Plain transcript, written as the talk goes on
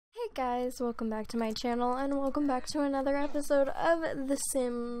Guys, welcome back to my channel and welcome back to another episode of The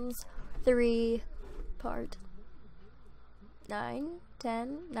Sims 3 part 9,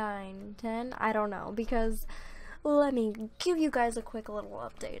 10, 9, 10, I don't know, because let me give you guys a quick little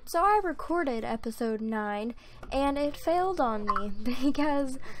update. So I recorded episode 9 and it failed on me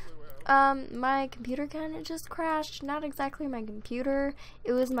because my computer kind of just crashed. Not exactly my computer,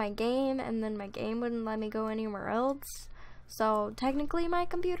 it was my game, and then my game wouldn't let me go anywhere else. So technically my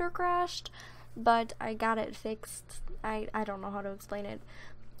computer crashed, but I got it fixed. I don't know how to explain it.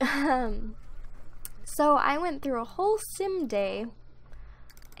 So I went through a whole sim day,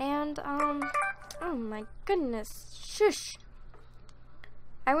 and oh my goodness, shush.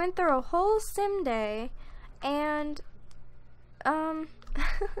 I went through a whole sim day, and then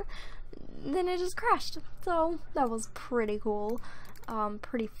it just crashed. So that was pretty cool.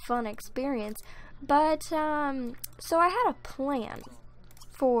 Pretty fun experience. But, so I had a plan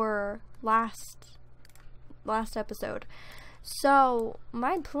for last episode. So,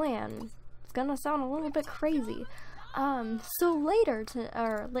 my plan is gonna sound a little bit crazy. So later,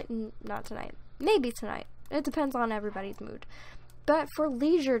 not tonight, maybe tonight. It depends on everybody's mood. But for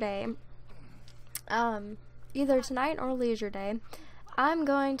leisure day, either tonight or leisure day, I'm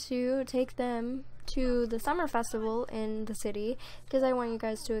going to take them to the summer festival in the city, because I want you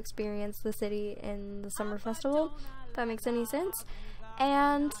guys to experience the city in the summer festival, if that makes any sense.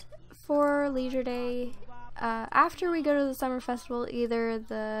 And for leisure day, after we go to the summer festival, either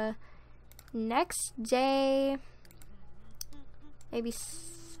the next day, maybe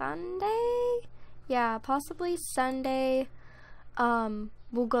Sunday, yeah, possibly Sunday,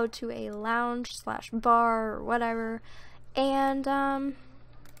 we'll go to a lounge / bar or whatever, and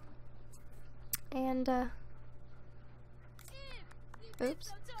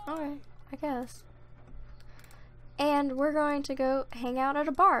oops, alright, I guess. And we're going to go hang out at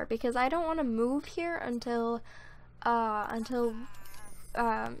a bar, because I don't want to move here until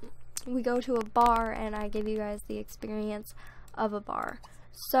we go to a bar and I give you guys the experience of a bar.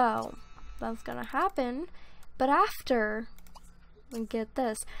 So, that's gonna happen, but after, get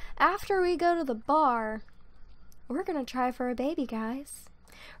this, after we go to the bar, we're gonna try for a baby, guys.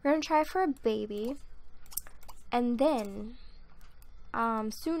 We're gonna try for a baby, and then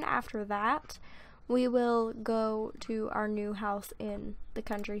soon after that, we will go to our new house in the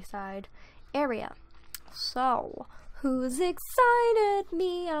countryside area. So, who's excited?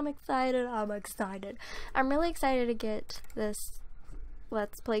 Me, I'm excited, I'm really excited to get this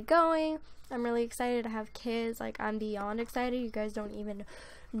Let's Play going. I'm really excited to have kids. Like, I'm beyond excited. You guys don't even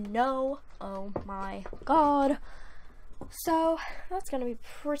know. Oh my god. So, that's gonna be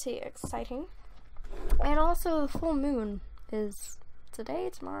pretty exciting. And also, the full moon is today,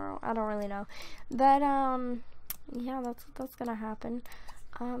 tomorrow, I don't really know. But, yeah, that's gonna happen.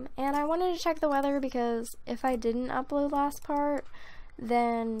 And I wanted to check the weather, because if I didn't upload last part,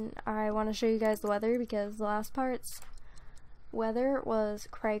 then I want to show you guys the weather, because the last part's weather was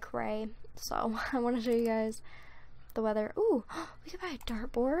cray-cray. So, I want to show you guys the weather. Ooh, we could buy a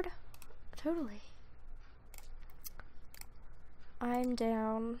dartboard. Totally. I'm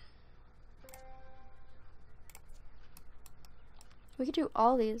down. We could do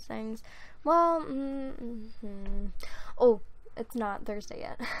all these things. Well, oh, it's not Thursday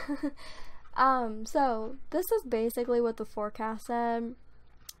yet. So this is basically what the forecast said,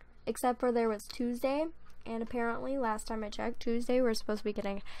 except for there was Tuesday, and apparently last time I checked, Tuesday we're supposed to be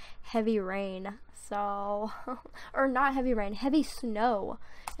getting heavy rain. So, or not heavy rain, heavy snow.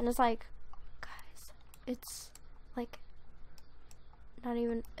 And it's like, guys, it's like not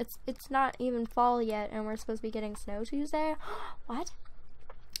even, it's not even fall yet, and we're supposed to be getting snow Tuesday. What?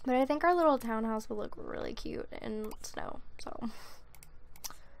 But I think our little townhouse will look really cute in snow. So,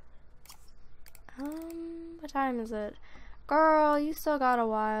 what time is it? Girl, you still got a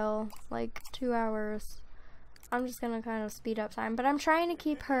while, like 2 hours. I'm just gonna kind of speed up time, but I'm trying to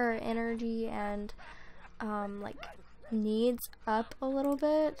keep her energy and like needs up a little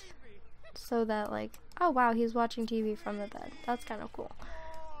bit, so that, like, oh wow, he's watching TV from the bed. That's kind of cool.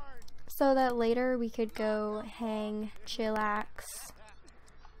 So that later we could go hang, chillax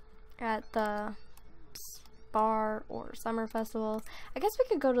at the bar or summer festival. I guess we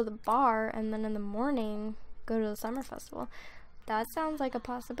could go to the bar and then in the morning go to the summer festival. That sounds like a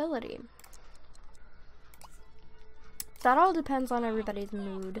possibility. That all depends on everybody's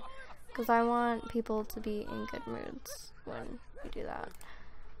mood, because I want people to be in good moods when we do that.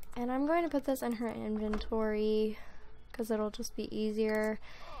 And I'm going to put this in her inventory, because it'll just be easier.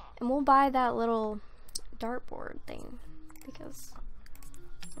 And we'll buy that little dartboard thing, because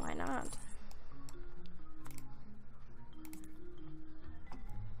why not?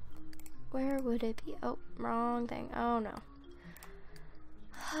 Where would it be? Oh, wrong thing. Oh no.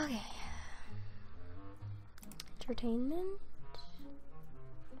 Okay. Entertainment. So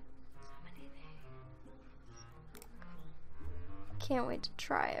many things. Can't wait to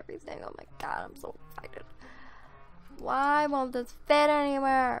try everything. Oh my god, I'm so excited. Why won't this fit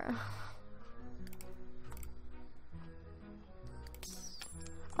anywhere?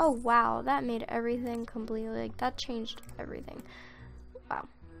 Oh wow, that made everything completely, like, that changed everything. Wow.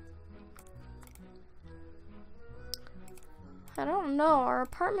 I don't know, our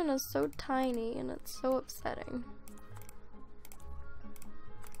apartment is so tiny and it's so upsetting.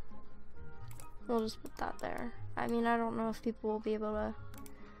 We'll just put that there. I mean, I don't know if people will be able to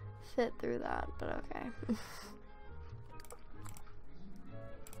fit through that, but okay.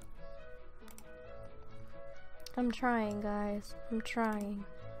 I'm trying, guys. I'm trying.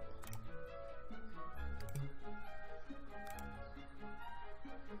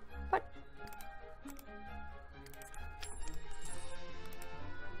 What?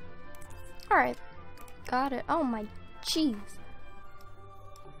 Alright. Got it. Oh my jeez.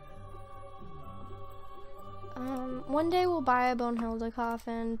 One day we'll buy a Bonehilda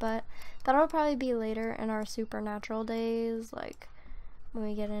coffin, but that'll probably be later in our supernatural days, like when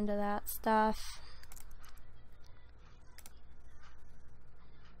we get into that stuff.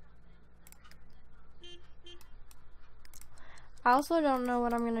 I also don't know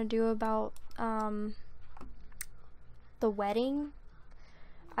what I'm gonna do about the wedding.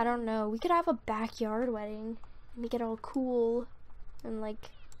 I don't know. We could have a backyard wedding and make it all cool and like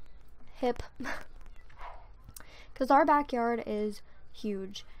hip. Because our backyard is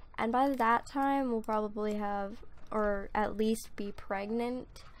huge, and by that time we'll probably have, or at least be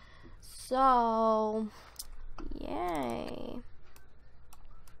pregnant. So yay.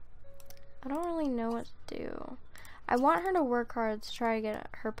 I don't really know what to do. I want her to work hard to try to get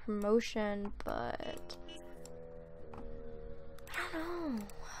her promotion, but I don't know.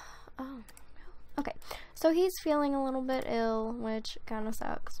 Oh no. Okay, so he's feeling a little bit ill, which kind of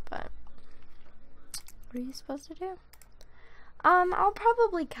sucks, but what are you supposed to do? I'll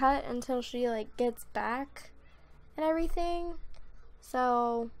probably cut until she like gets back and everything.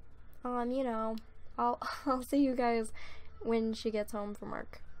 So, you know, I'll see you guys when she gets home from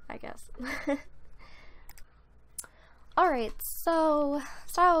work, I guess. Alright, so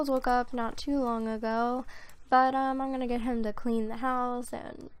Styles woke up not too long ago, but I'm gonna get him to clean the house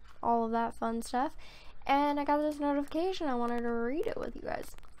and all of that fun stuff. And I got this notification. I wanted to read it with you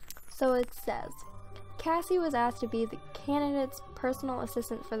guys. So it says, Cassie was asked to be the candidate's personal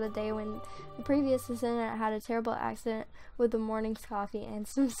assistant for the day when the previous assistant had a terrible accident with the morning's coffee and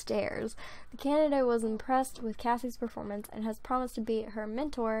some stairs. The candidate was impressed with Cassie's performance and has promised to be her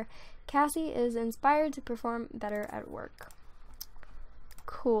mentor. Cassie is inspired to perform better at work.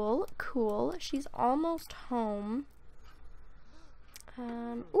 Cool, cool. She's almost home.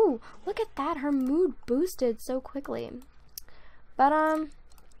 Ooh, look at that. Her mood boosted so quickly. But, I'm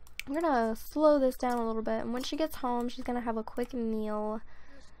gonna slow this down a little bit, and when she gets home, she's gonna have a quick meal,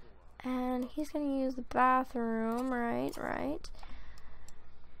 and he's gonna use the bathroom, right,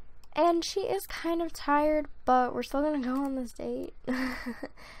 and she is kind of tired, but we're still gonna go on this date,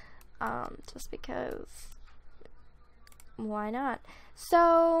 just because, why not?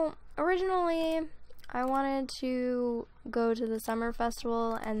 So, originally, I wanted to go to the summer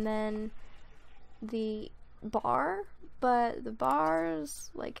festival, and then the bar, but the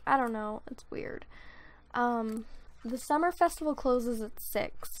bars, like, I don't know, it's weird. The summer festival closes at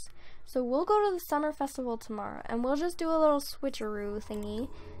 6, so we'll go to the summer festival tomorrow, and we'll just do a little switcheroo thingy,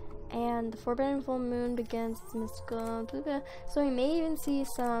 and the forbidden full moon begins, so we may even see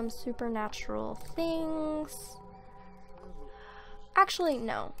some supernatural things. Actually,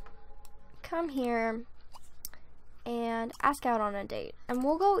 no. Come here and ask out on a date, and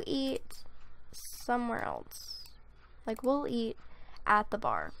we'll go eat somewhere else. Like, we'll eat at the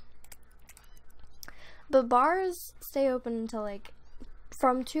bar. The bars stay open until, like,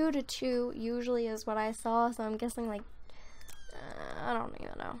 from 2 to 2 usually is what I saw, so I'm guessing, like, I don't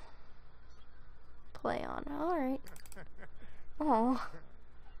even know. Play on. Alright. Oh.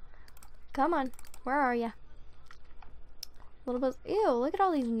 Come on. Where are ya? A little bit. Ew, look at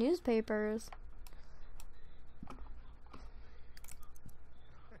all these newspapers.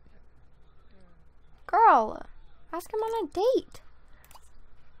 Girl, ask him on a date.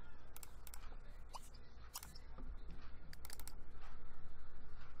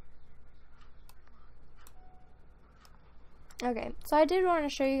 Okay, so I did want to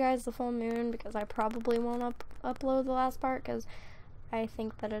show you guys the full moon because I probably won't upload the last part because I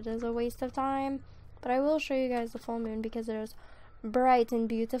think that it is a waste of time. But I will show you guys the full moon because it is bright and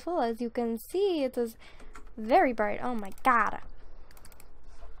beautiful. As you can see, it is very bright. Oh my god.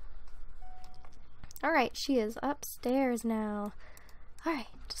 Alright, she is upstairs now. Alright,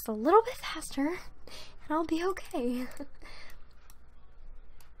 just a little bit faster, and I'll be okay.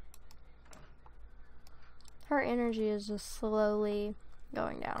 Her energy is just slowly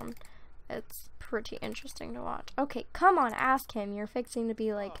going down. It's pretty interesting to watch. Okay, come on, ask him. You're fixing to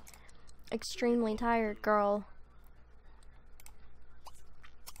be, like, extremely tired, girl.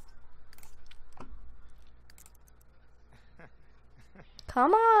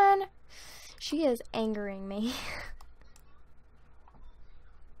 Come on. She is angering me.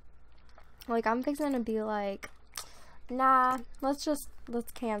 Like, I'm fixing to be like, nah, let's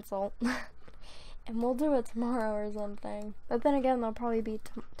cancel. And we'll do it tomorrow or something. But then again, they'll probably be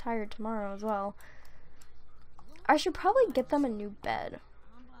tired tomorrow as well. I should probably get them a new bed.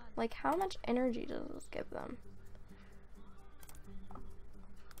 Like, how much energy does this give them?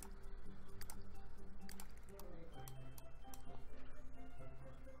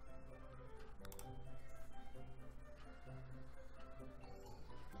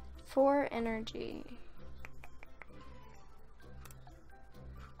 For energy.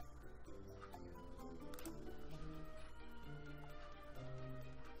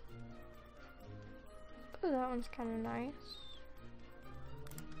 Ooh, that one's kind of nice.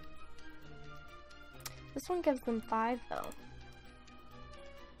 This one gives them 5 though.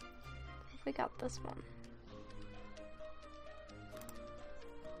 We got this one.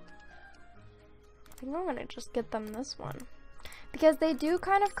 I think I'm gonna just get them this one. Because they do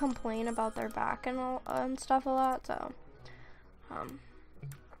kind of complain about their back and stuff a lot, so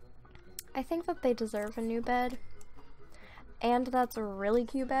I think that they deserve a new bed. And that's a really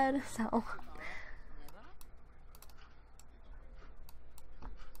cute bed, so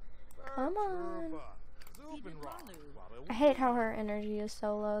come on. I hate how her energy is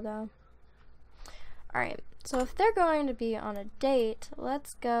so low though. Alright, so if they're going to be on a date,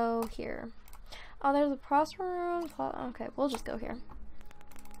 let's go here. Oh, there's a prosper room. Okay, we'll just go here.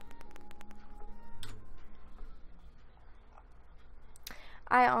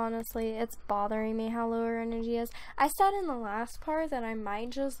 I honestly, it's bothering me how low her energy is. I said in the last part that I might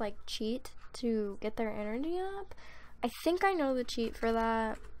just like cheat to get their energy up. I think I know the cheat for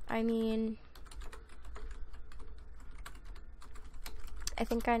that. I mean, I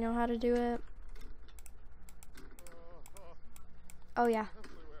think I know how to do it. Oh yeah.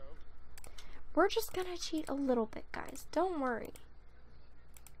 We're just gonna cheat a little bit, guys. Don't worry.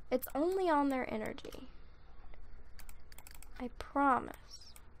 It's only on their energy. I promise.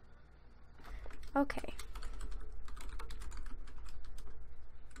 Okay.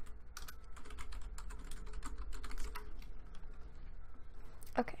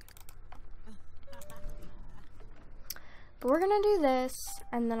 Okay. But we're gonna do this,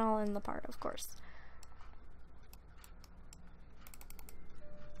 and then I'll end the part, of course.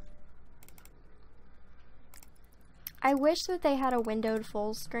 I wish that they had a windowed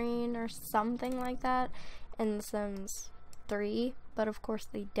full screen or something like that in The Sims 3, but of course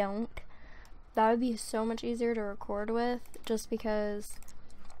they don't. That would be so much easier to record with, just because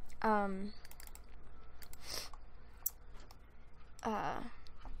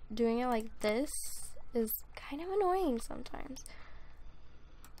doing it like this is kind of annoying sometimes.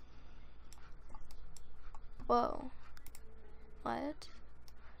 Whoa. What?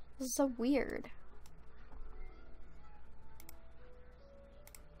 This is so weird.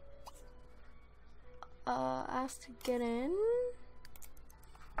 Asked to get in,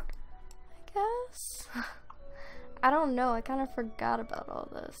 I guess. I don't know, I kind of forgot about all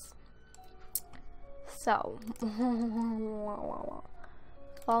this. So,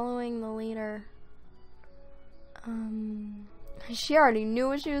 following the leader. She already knew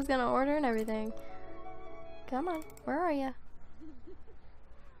what she was gonna order and everything. Come on, where are you?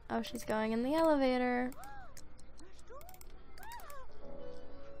 Oh, she's going in the elevator.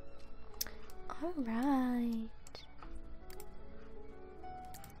 Alright.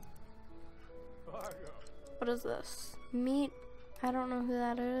 What is this? Meet. I don't know who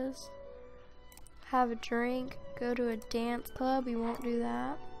that is. Have a drink. Go to a dance club. We won't do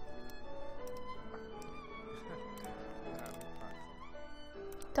that.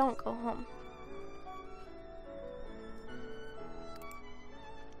 Don't go home.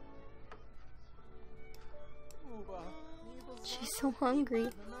 She's so hungry.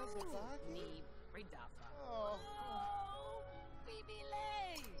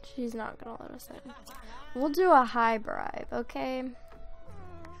 She's not gonna let us in. We'll do a high bribe, okay?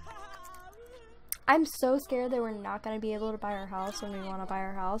 I'm so scared that we're not gonna be able to buy our house when we want to buy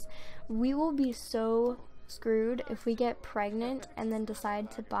our house. We will be so screwed if we get pregnant and then decide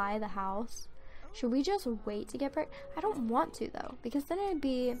to buy the house? Should we just wait to get pregnant? I don't want to though, because then it'd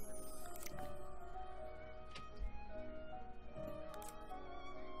be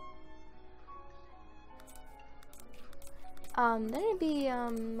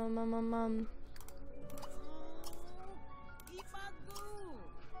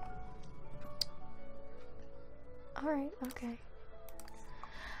alright, okay.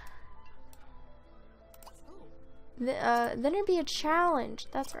 Then it'd be a challenge.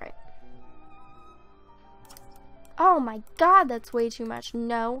 That's right. Oh my god, that's way too much.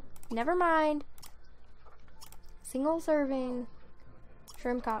 No, never mind. Single serving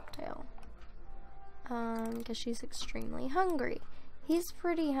shrimp cocktail. Because she's extremely hungry. He's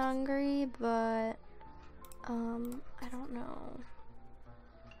pretty hungry, but I don't know.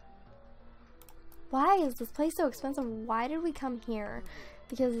 Why is this place so expensive? Why did we come here?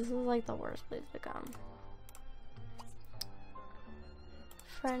 Because this is like the worst place to come.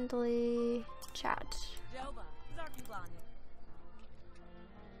 Friendly chat.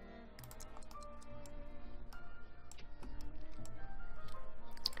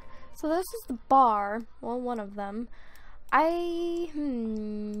 So this is the bar. Well, one of them. I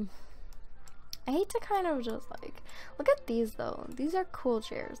hate to kind of just like look at these though. These are cool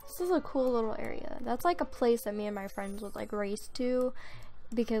chairs. This is a cool little area. That's like a place that me and my friends would like race to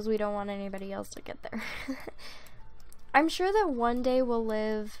because we don't want anybody else to get there. I'm sure that one day we'll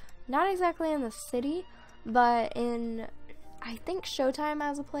live not exactly in the city, but in I think Showtime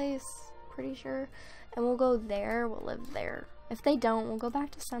has a place, pretty sure, and we'll go there. We'll live there. If they don't, we'll go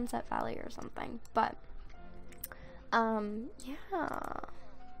back to Sunset Valley or something. But yeah.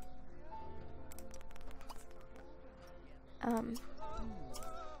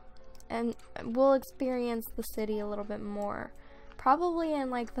 And we'll experience the city a little bit more. Probably in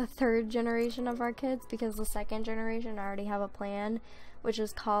like the 3rd generation of our kids, because the 2nd generation I already have a plan, which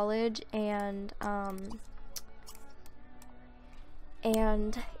is college and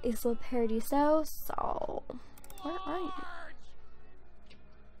Isla Paradiso. So where are you?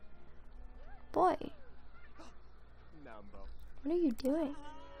 Boy. What are you doing?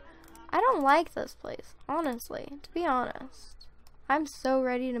 I don't like this place, honestly, to be honest. I'm so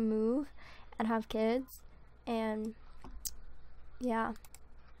ready to move and have kids, and yeah.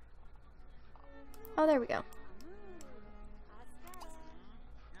 Oh, there we go.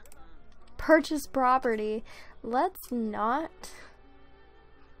 Purchase property. Let's not.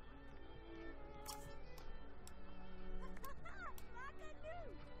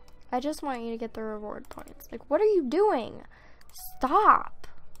 I just want you to get the reward points. Like, what are you doing? Stop.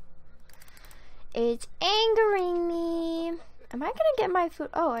 It's angering me. Am I gonna get my food?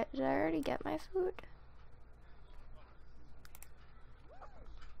 Oh, did I already get my food?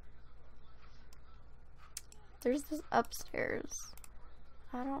 There's this upstairs.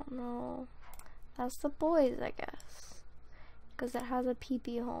 I don't know. That's the boys, I guess. Because it has a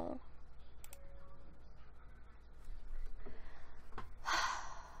pee-pee hole.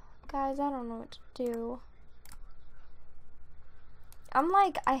 Guys, I don't know what to do. I'm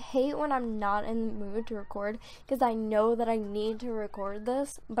like, I hate when I'm not in the mood to record because I know that I need to record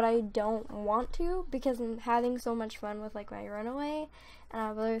this, but I don't want to because I'm having so much fun with like my runaway and I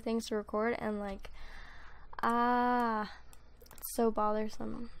have other things to record and like, it's so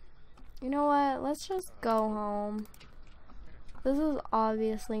bothersome. You know what? Let's just go home. This is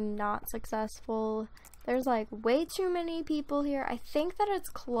obviously not successful. There's like way too many people here. I think that it's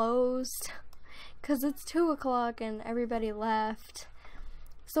closed because it's 2 o'clock and everybody left.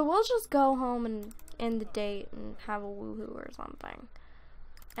 So we'll just go home and end the date and have a woohoo or something.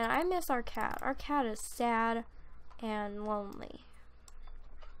 And I miss our cat. Our cat is sad and lonely.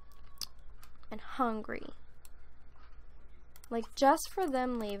 And hungry. Like, just for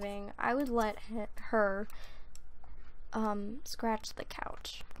them leaving, I would let her scratch the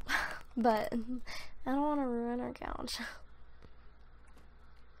couch. But I don't want to ruin our couch.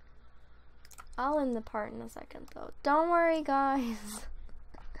 I'll end the part in a second, though. Don't worry, guys.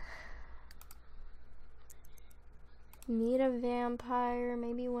 Meet a vampire,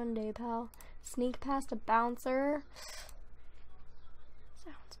 maybe one day, pal. Sneak past a bouncer.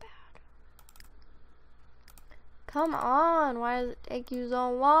 Sounds bad. Come on, why does it take you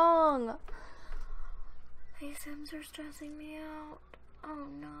so long? These Sims are stressing me out. Oh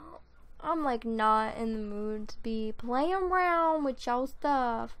no. I'm like not in the mood to be playing around with y'all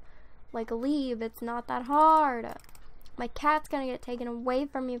stuff. Like, leave, it's not that hard. My cat's gonna get taken away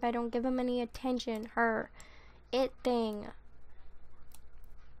from me if I don't give him any attention. Her. It thing.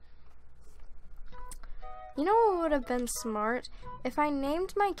 You know what would have been smart? If I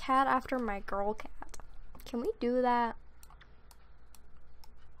named my cat after my girl cat. Can we do that?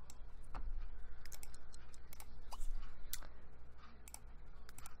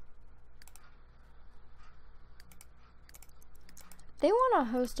 They want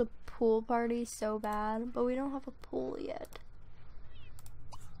to host a pool party so bad, but we don't have a pool yet.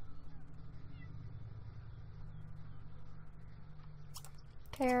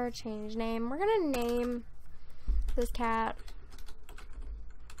 Care, change name. We're gonna name this cat.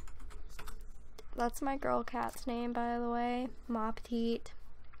 That's my girl cat's name, by the way. Ma Petite.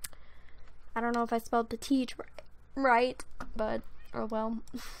 I don't know if I spelled petite right, but oh well.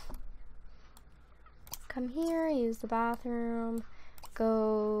 Come here, use the bathroom,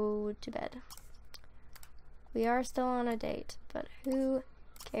 go to bed. We are still on a date, but who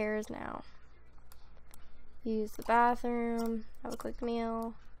cares now? Use the bathroom, have a quick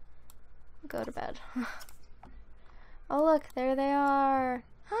meal, go to bed. Oh look, there they are.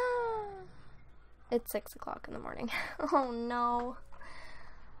 It's 6 o'clock in the morning. Oh no.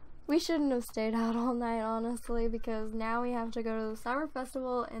 We shouldn't have stayed out all night, honestly, because now we have to go to the summer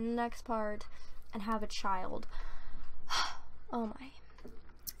festival in the next part and have a child. Oh my.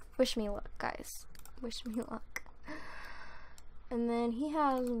 Wish me luck, guys. Wish me luck. And then he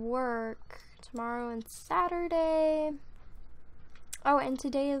has work tomorrow and Saturday. Oh, and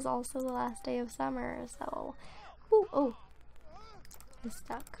today is also the last day of summer, so... Ooh, oh. He's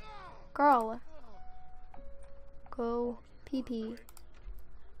stuck. Girl. Go pee-pee.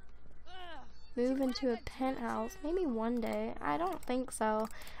 Move into a penthouse. Maybe one day. I don't think so.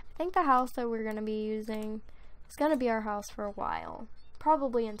 I think the house that we're going to be using is going to be our house for a while.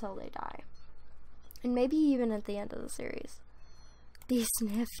 Probably until they die. And maybe even at the end of the series. Be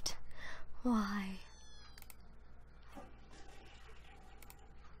sniffed. Why?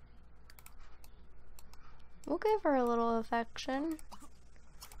 We'll give her a little affection.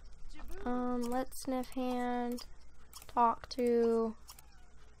 Let's sniff hand. Talk to.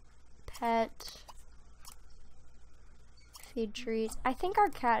 Pet. Feed treats. I think our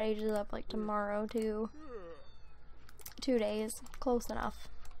cat ages up like tomorrow too. 2 days. Close enough.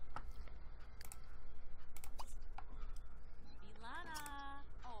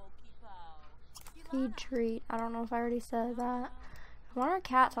 Feed treat. I don't know if I already said that. I want our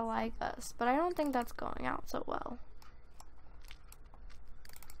cat to like us, but I don't think that's going out so well.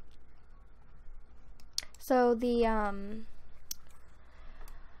 So the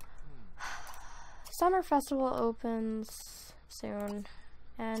summer festival opens soon,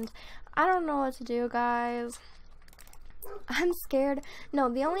 and I don't know what to do, guys. I'm scared. No,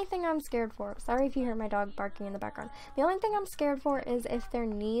 the only thing I'm scared for, sorry if you hear my dog barking in the background, the only thing I'm scared for is if their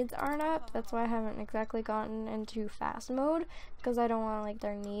needs aren't up. That's why I haven't exactly gotten into fast mode, because I don't want like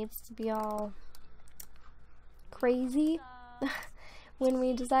their needs to be all crazy when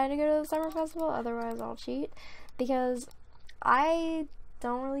we decide to go to the summer festival. Otherwise I'll cheat, because I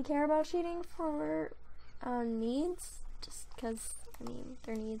don't really care about cheating for needs, just because I mean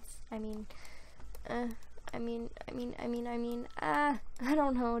their needs, I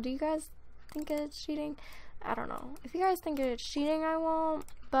don't know. Do you guys think it's cheating? I don't know. If you guys think it's cheating, I won't,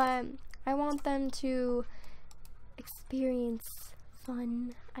 but I want them to experience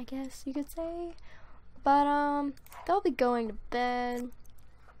fun, I guess you could say. But they'll be going to bed,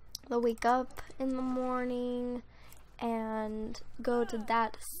 they'll wake up in the morning and go to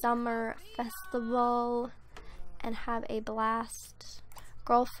that summer festival and have a blast.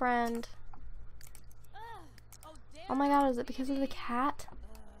 Girlfriend. Oh my god, is it because of the cat?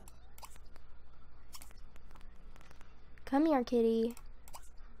 Come here, kitty.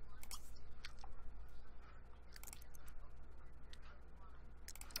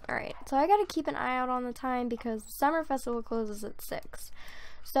 Alright, so I gotta keep an eye out on the time because the summer festival closes at 6.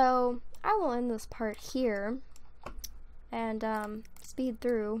 So I will end this part here and speed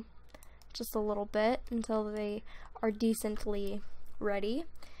through just a little bit until they are decently ready.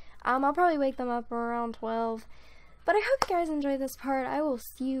 I'll probably wake them up around 12. But I hope you guys enjoyed this part. I will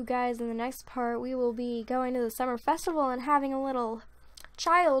see you guys in the next part. We will be going to the summer festival and having a little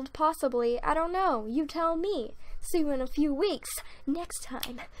child, possibly. I don't know. You tell me. See you in a few weeks. Next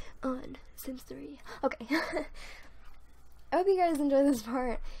time on Sims 3. Okay. I hope you guys enjoyed this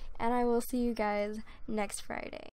part, and I will see you guys next Friday.